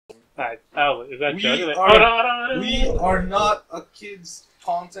Oh, is that judgment? We are not a kids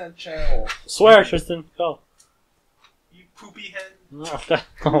content channel. Swear, Tristan. Go. You poopy head. No,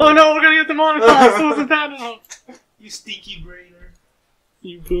 Oh no, we're gonna get demonetized. It wasn't that enough. You stinky brainer.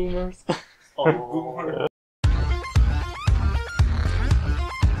 you boomers. Boomer.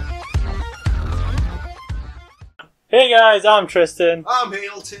 Hey guys, I'm Tristan. I'm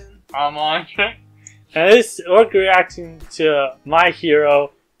Hamilton. I'm on. And we're reacting to My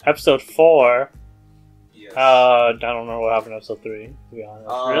Hero, episode 4. Yes. I don't know what happened in episode 3, to be honest.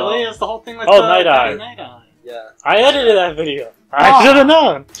 Really? It's the whole thing with Oh, the Night Eye. Night Eye. Yeah. I edited that video. I should have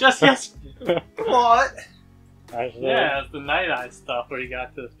known. Just yes. What? I should've- Yeah, it's the Night Eye stuff where you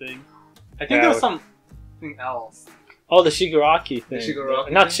got the thing. I think Yeah, there was something else. Oh, the Shigaraki thing.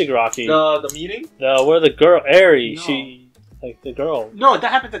 Shigaraki Not thing? Shigaraki. The meeting? Where the girl, Eri, No. she, like, the girl. No, that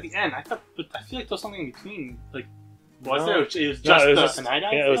happened at the end. I thought, but I feel like there was something in between. Like, was No. there? It was just No, it was the just- Night Eye.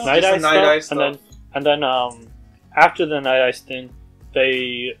 Yeah, it was stuff? Night Eye Just the Night Eye stuff, and then after the Night Eye thing,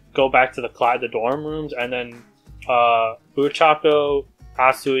 they go back to the dorm rooms, and then Uchako,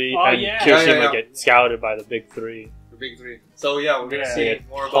 Asui, Oh, and yeah. Kirishima Yeah. get scouted by the big three. The big three. So yeah, we're gonna Yeah. see Yeah.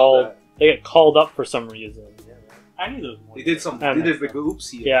 more about Called- that. They get called up for some reason. I knew there was more. They did some. And- They did a big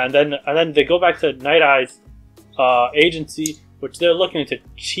oopsie. Yeah, and then they go back to Night Eye's agency, which they're looking into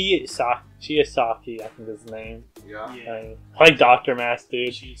Chiyasaki, I think is his name. Yeah. Yeah. Like Dr. Mass, dude.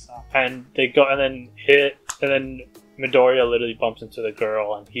 Jeez. And they go and then Midoriya literally bumps into the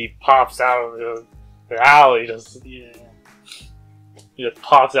girl, and he pops out of the alley. Yeah. He just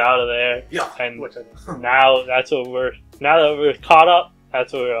pops out of there. Yeah. And Which I now now that we're caught up,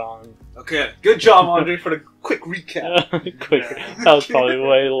 that's what we're on. Okay. Good job, Andre, for the quick recap. Quick. Yeah. That was probably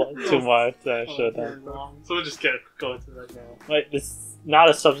way too much that I should have. So we'll just go into that now. Like, this is not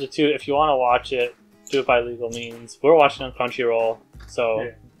a substitute. If you want to watch it, do it by legal means. We're watching on Crunchyroll, so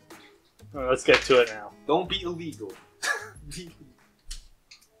let's get to it now. Don't be illegal.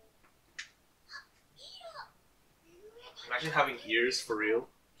 Imagine having ears for real.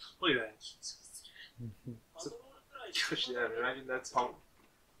 Look at that. Yeah, imagine that tongue.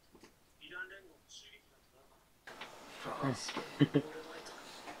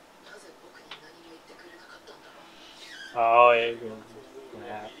 Oh, yeah.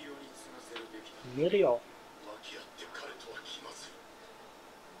 Yeah. Video.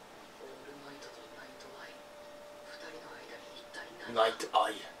 Night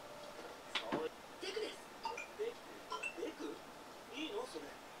Eye.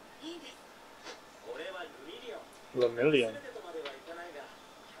 Lemillion.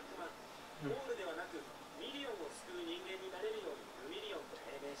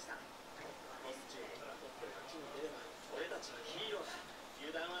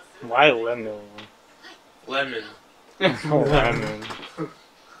 Why lemon? Lemon. Lemon.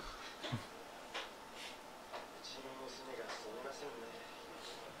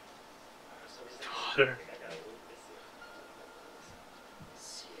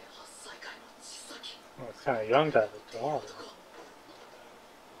 Oh, it's kind of young to have a dog.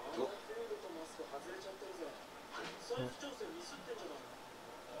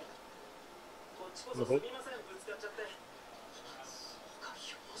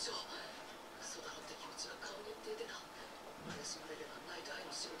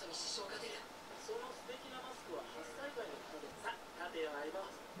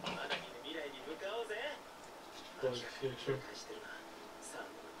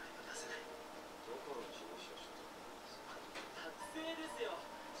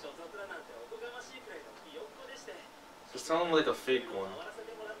 Just tell him like a fake one.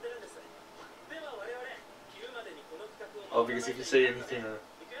 Oh, because if you say anything,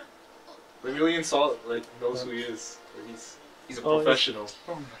 the million saw like knows who he is. Like, he's a professional.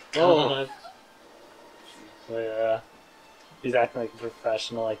 Oh, yeah. He's acting like a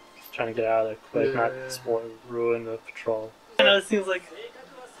professional, like trying to get out of there quick, not spoil, ruin the patrol. I know it seems like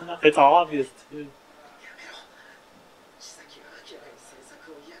it's obvious too.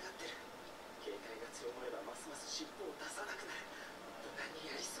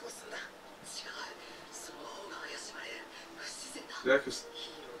 Yeah, cause...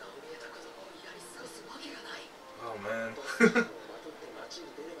 Oh man.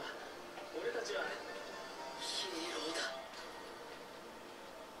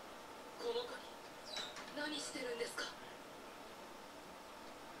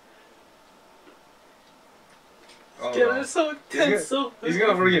 Oh, Yeah, no. they're so intense. He's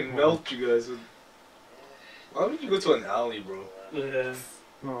gonna freaking melt you guys. Why would you go to an alley, bro? Yeah.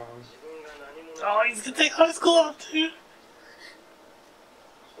 Oh, he's gonna take high school off too.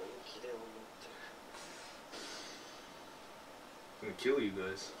 I'm gonna kill you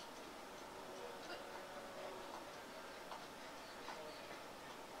guys.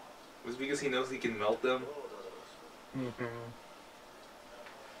 Was it because he knows he can melt them?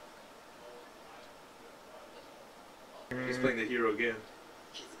 He's playing the hero again.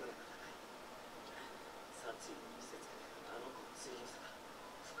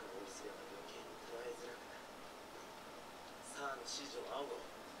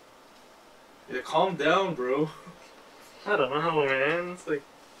 Yeah, calm down, bro. I don't know, man. It's like,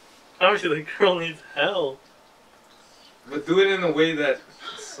 obviously the girl needs help. But do it in a way that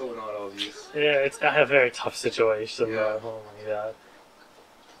is so not obvious. Yeah, it's a very tough situation. Yeah. Though. Oh my god.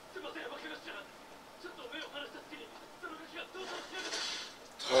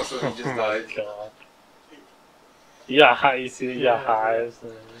 Also, he just died. God. Yeah, you see, hives.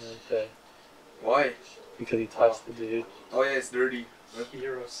 And, okay. Why? Because he touched the dude. Oh yeah, it's dirty.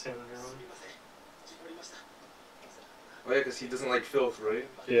 Hero syndrome. Oh yeah, because he doesn't like filth, right?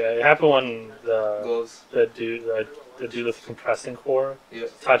 Yeah, it happened when Gloves. the dude with the compressing core Yeah.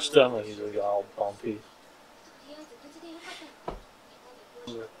 touched him, and he just got all bumpy.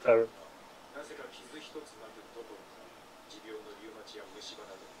 That-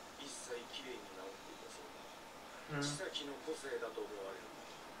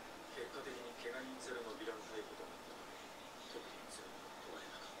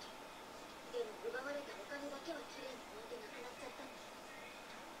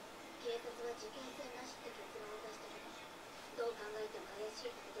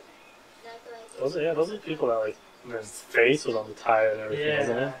 Those are people that like their face was on the tire and everything,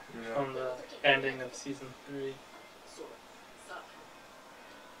 wasn't it? Yeah. From the ending of season 3.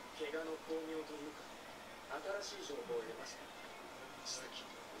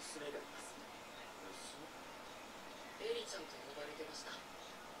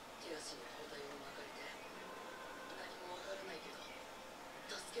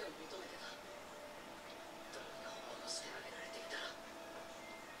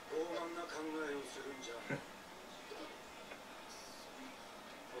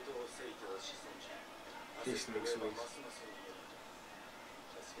 He sneaks away.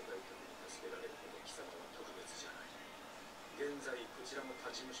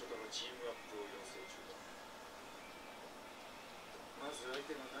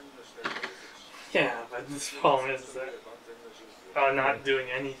 Yeah, but this problem is that not doing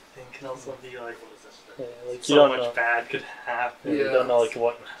anything can also be like Yeah, like you so don't much know. bad could happen. You don't know like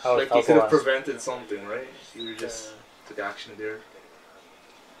how Like it he could have felt. prevented something, right? He just took action there.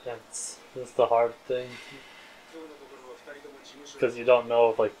 That's the hard thing, because you don't know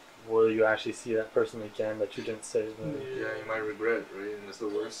if like will you actually see that person again that you didn't save them. Yeah, you might regret, right? And it's the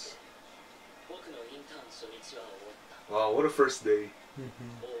worst. Wow, what a first day.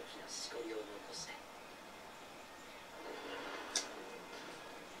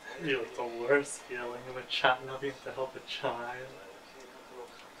 That'd be like the worst feeling of a child having to help a child.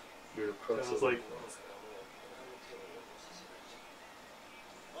 You're the crux It was of like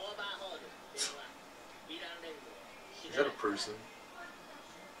Is that a person?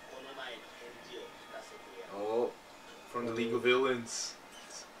 Oh, from the League of Villains.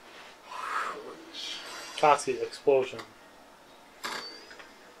 Katsuki explosion.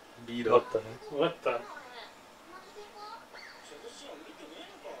 Beat up. What the heck? what the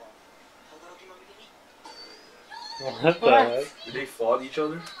What the heck? Did they fought each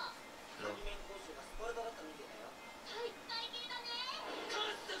other? No.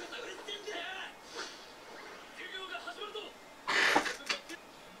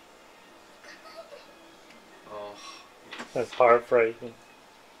 Oh, That's heartbreaking.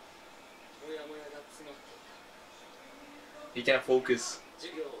 he can't focus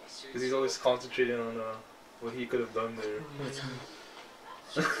because he's always concentrating on what he could have done there.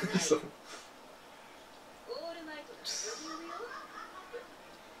 So,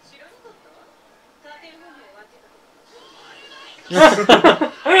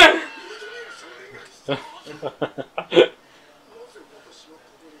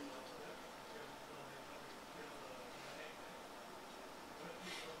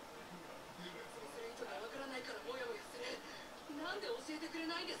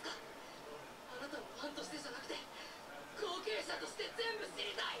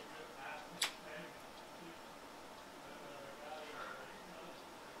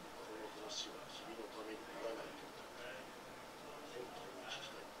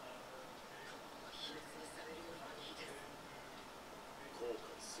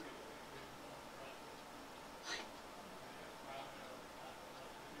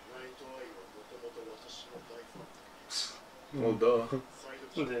 well, duh.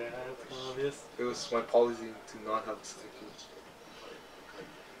 yeah, it's obvious. It was my policy to not have psyche.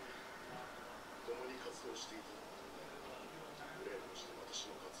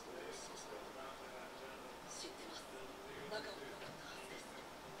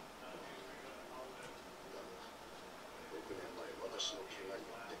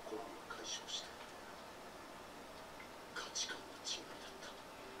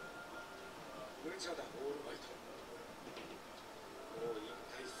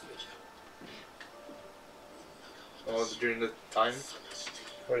 Oh, during the time?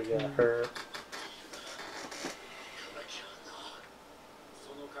 Or yeah, her.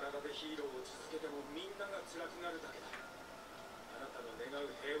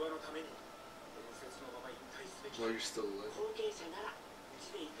 Well, you're still alive.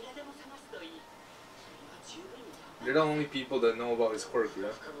 They're the only people that know about his quirk, yeah?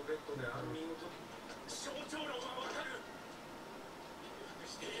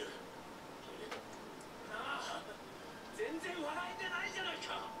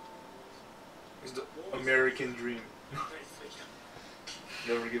 It's the American dream.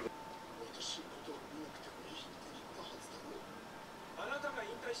 Never give up.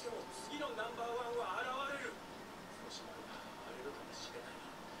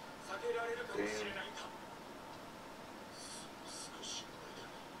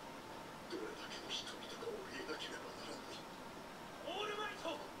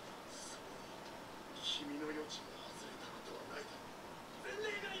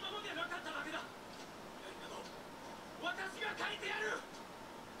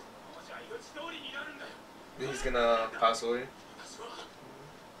 Then he's gonna pass away.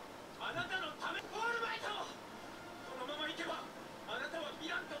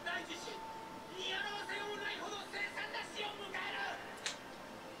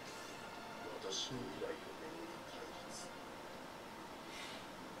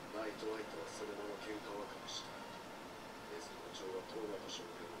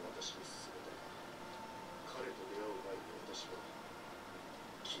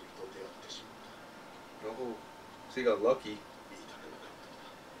 Oh, so he got lucky.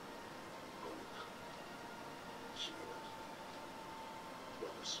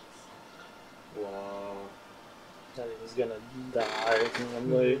 Wow. That he was gonna die.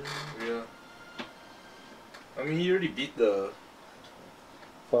 I'm like, Yeah. I mean, he already beat the.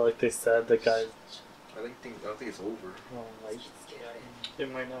 well, like they said, the guy. I don't think it's over. Oh, like,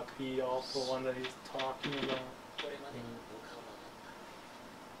 it might not be also one that he's talking about.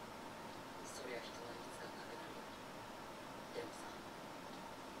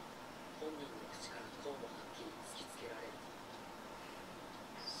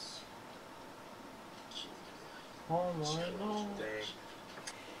 Oh my god. Dang.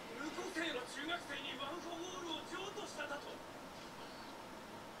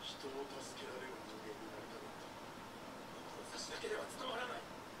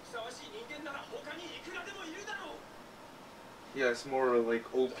 Yeah, it's more like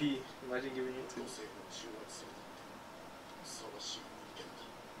OP. Imagine giving it to.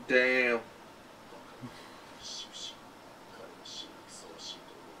 Damn.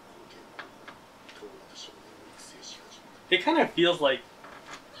 It kind of feels like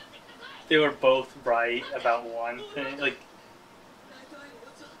they were both right about one thing. Like,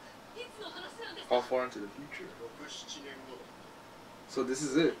 How far into the future? So this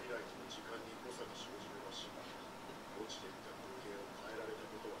is it.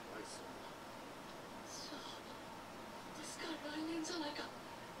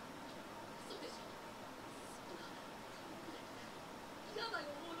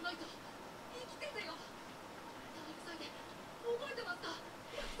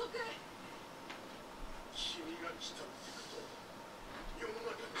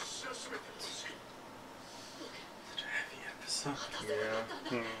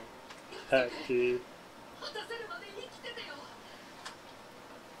 Yeah. Heck, dude.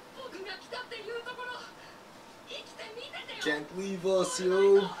 Can't leave us,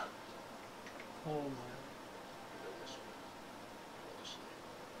 yo. Oh my.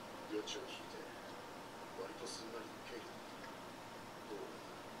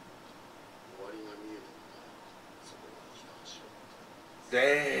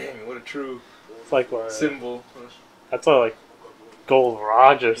 Dang, what a true It's like what symbol. that's what like Gold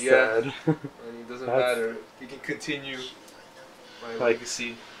Roger Yeah. said. And it doesn't That's- matter. You can continue my Like-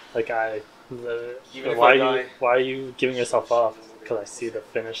 legacy. Like Even if why I are you die. why are you giving yourself up? Because I see the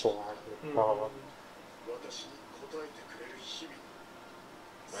finish line. Oh,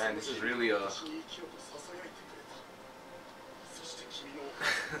 Man, this is really a.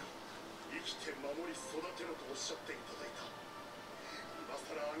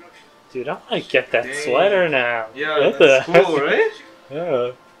 dude, I want to get that Dang. sweater now. Yeah, What that's the cool, right?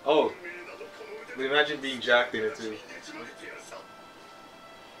 Yeah. Oh, but imagine being jacked in it too.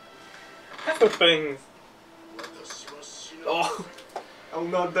 that's the thing. Oh, I'm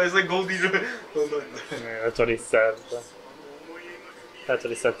not. That's like Goldie. Oh, no. Yeah, that's what he said. But That's what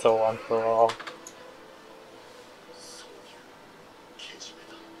he said to One for All.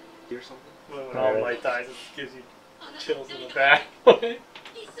 Or something. When All Might dies, it gives you chills in the back way.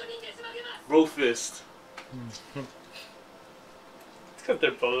 Bro fist. It's because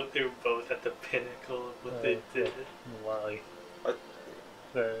they were both at the pinnacle of what they did. Like, What?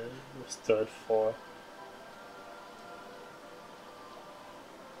 they stood for.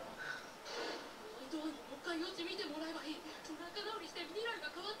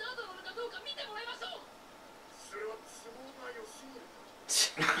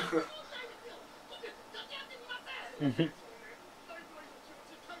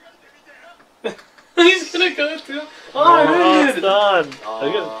 He's gonna go to. Oh, it's Dude! done.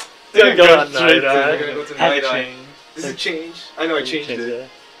 They're Go gonna go straight straight to They're it. gonna go to Had Night to Eye. change. Does it change? I know I changed it.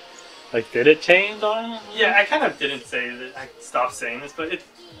 Like, did it change on it? Yeah, I kind of didn't say that. I stopped saying this, but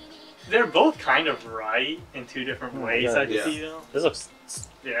they're both kind of right in two different ways. yeah. I Yeah. feel. This looks.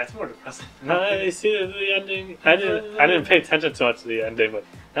 Yeah, it's more depressing. No, you see the ending. I didn't pay attention too much to the ending, but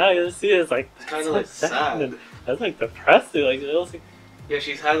now you see it's like It's kind of like sad. and that's like depressing. Like it was like Yeah,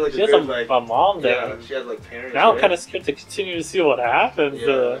 she's had like she a has good a like. mom there. Yeah, she had like parents. Now I'm right? kind of scared to continue to see what happens.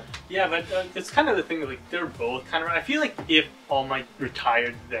 Yeah. Yeah, but it's kind of the thing that like they're both kind of right. I feel like if All Might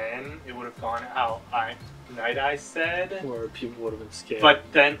retired then, it would have gone how Night Eye said. Where people would have been scared.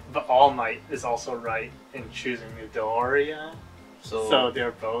 But All Might is also right in choosing Midoriya. So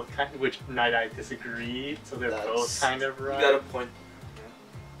they're both kind of, which Night Eye disagreed. So they're both kind of You right. got a point.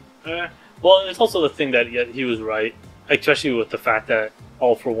 Well, it's also the thing that he was right, especially with the fact that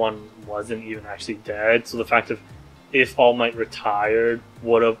All for One wasn't even actually dead. So the fact of if All Might retired,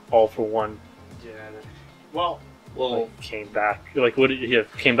 would have All for One Yeah. Well, like, came back? Like would he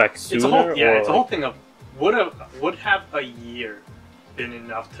have came back sooner? it's a whole it's a or, whole thing of would have a year been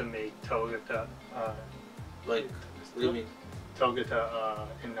enough to make Togata Like, what do you mean? Togata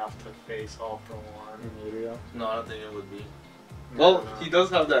enough to face All for One. No, I don't think it would be. No, Well, no. he does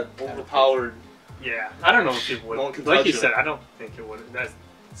have that overpowered. Yeah, I don't know if it would. No one can Like touch you him. said, I don't think it would.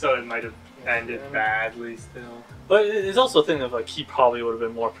 So it might have ended badly still. But it's also a thing of like he probably would have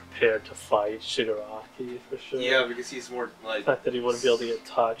been more prepared to fight Shigaraki for sure. Yeah, because he's more The like. fact that he wouldn't be able to get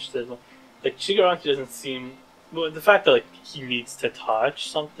touched. Like Shigaraki doesn't seem. Well, the fact that like he needs to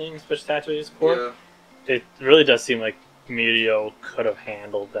touch something, especially after his core, Yeah. it really does seem like Mirio could have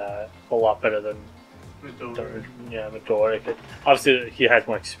handled that a lot better than Midoriya. Obviously, he has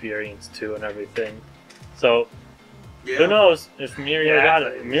more experience too and everything. So Yeah. who knows if Mirio Yeah, got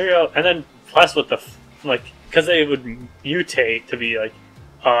it? Mirio, and then plus with the because they would mutate to be like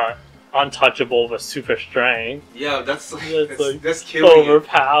untouchable with super strength. Yeah, that's like That's, like, that's killing it.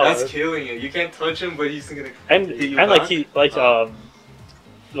 Overpowered. That's killing it. You can't touch him, but he's gonna and hit you and like back. he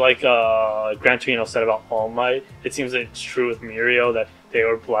Gran Torino said about All Might, it seems that it's true with Mirio that they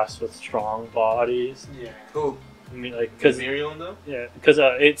were blessed with strong bodies. Yeah. Who? I mean, like because Miriam though?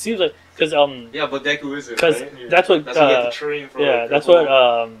 it seems like because Yeah, but Deku isn't. because Right? that's what That's what you have to train for. yeah like, that's a what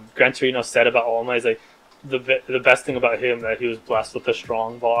whole- Gran Torino said about All Might is like the best thing about him that he was blessed with a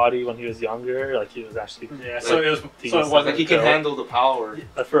strong body when he was younger. Like he was actually Yeah. So it was. So it Like, wasn't. like he can built. handle the power.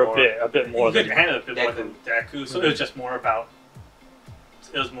 for Or- a bit more He could than handle it a bit more Deku. than Deku. So it was just more about.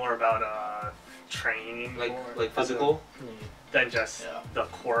 It was more about training, Like more like physical. than just Yeah. the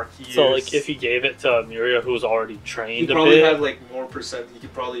quirky. so like if he gave it to Mirio who was already He trained a probably bit. had like more percent. He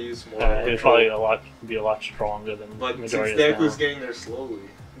could probably use more. It would probably be a lot stronger than But since Midoriya's Deku's now. getting there slowly,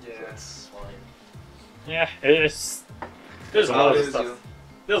 Yeah. that's fine. Yeah, it's There's a How lot it of is, stuff.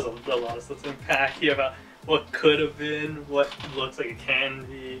 There's a lot of stuff to unpack here about what could have been, what looks like it can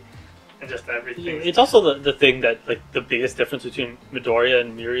be, and just everything. it's also the thing that like the biggest difference between Midoriya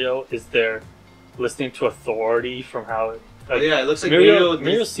and Mirio is their listening to authority from how But yeah, it looks like Mirio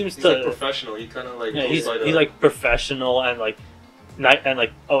Mirio seems he's to like professional. He kind of like yeah, goes he's by the- like professional and like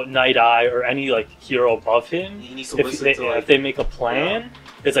Night Eye or any like hero above him. he needs to If listen they, to like. if they make a plan,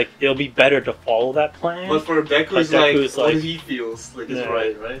 it's like it'll be better to follow that plan. But for Deku's Like, like, Deku's what like- he feels like is Yeah.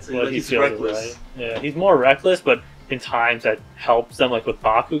 right? So what like, he he's feels is reckless. right. Yeah, he's more reckless, but in times that helps them, like with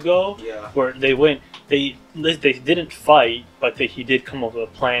Bakugo, Yeah. where they went, they didn't fight, but he did come up with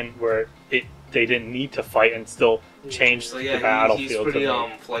a plan where they didn't need to fight and still change So the yeah, battlefield. he's pretty to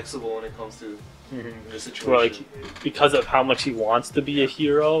flexible when it comes to Mhm. the situation. Where, like, because of how much he wants to be a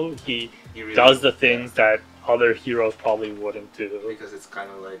hero, he He really- does the things that other heroes probably wouldn't do. because it's kind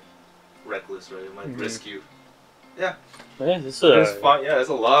of like reckless, right? It might Mhm. risk you. Yeah, this It's fine. Yeah, there's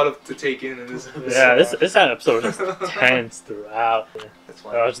a lot to take in this episode. yeah, this episode was tense throughout. That's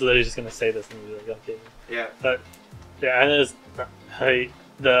I fine. was literally just gonna say this and be like, okay. Yeah. Yeah, and there's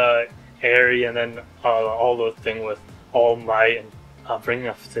the Airy, and then all the thing with All Might and bringing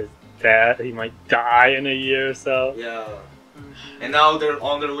up his dad. He might die in a year or so. Yeah. And now they're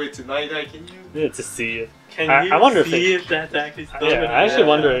on their way to Night Eye. Can you? Yeah, to see it. I wonder see if if that's actually still Yeah, gonna I actually Yeah.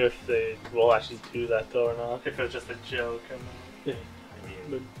 wonder if they will actually do that though or not. if it's just a joke or not. Yeah. I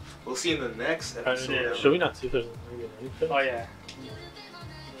mean, we'll see in the next episode. yeah. Should we not see if there's maybe an anything? Oh yeah.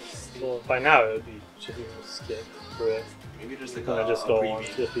 Well, by now it would be just even skip through it. Maybe just like Gonna a just go on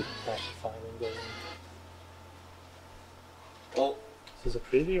preview. if we actually find them. Oh, Is this a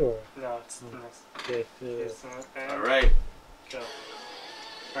preview or? No, it's the next. Okay, yeah. It's all right. Go.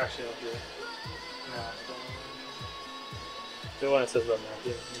 Actually, I'll do it. No, it's the The one that says about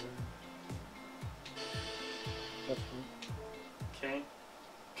Matthew. Okay.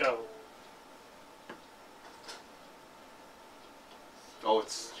 Go. Oh,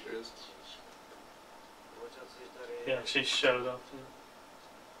 it's sure is. Yeah, she showed up.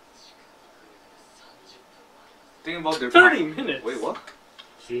 Think about their 30 minutes. Wait, what?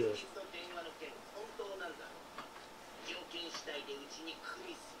 Jesus.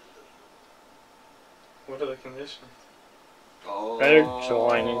 What are the conditions? Oh, They're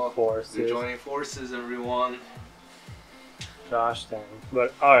joining forces. They're joining forces, everyone. Gosh dang.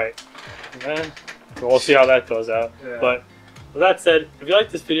 But alright. Then we'll see how that goes out. Yeah. But with that said, if you like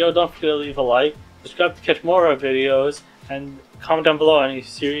this video, don't forget to leave a like, subscribe to catch more of our videos, and comment down below any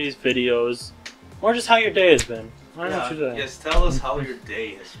series videos, or just how your day has been. I don't know what you're doing. Yes, tell us how your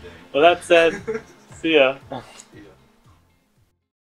day has been. With that said, see ya. Yeah.